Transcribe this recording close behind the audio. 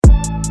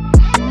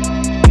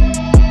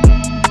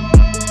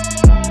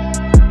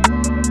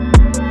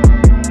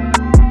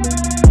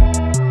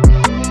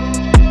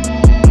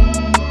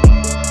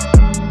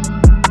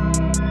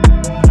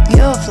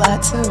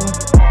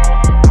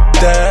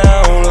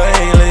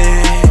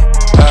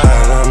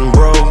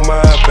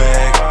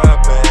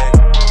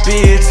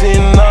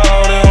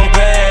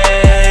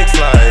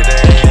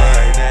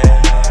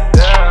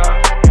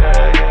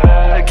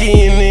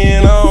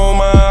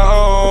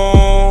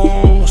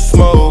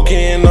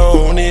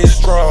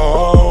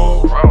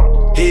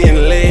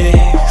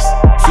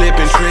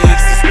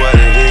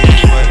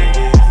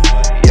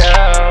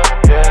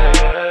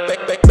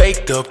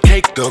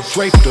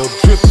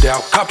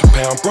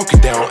pound, broke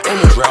it down, in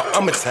the drought,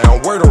 I'm in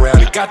town, word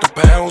around, it got the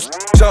pounds.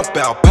 Jump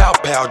out, pow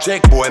pow,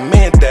 Jack boy,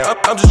 man down.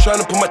 I'm just trying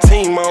to put my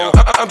team on.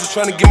 I'm just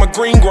trying to get my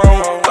green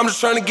grown. I'm just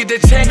trying to get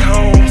that check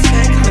home.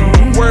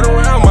 Word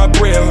around my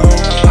bread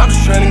home. I'm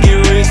just trying to get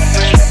rich.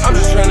 I'm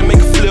just trying to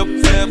make a flip.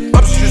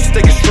 I'm just used to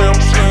steak and shrimp.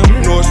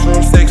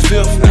 Nordstrom, Saks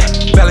Fifth.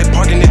 Valet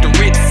parking at the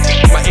Ritz.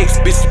 My ex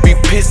bitches be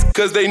pissed,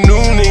 cause they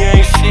knew nigga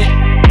ain't shit.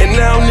 And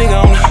now nigga,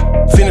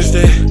 I'm finished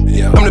that.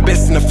 I'm the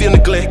best and I feel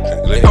neglect.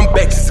 I'm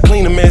back just to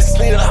clean a mess.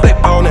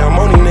 Black ball now, I'm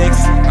on the next.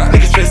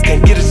 Niggas stress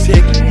can't get a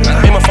check.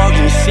 Ain't my fault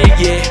getting shit,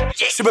 yeah.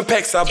 Shipping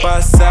packs out by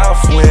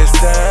Southwest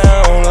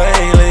town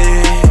lately.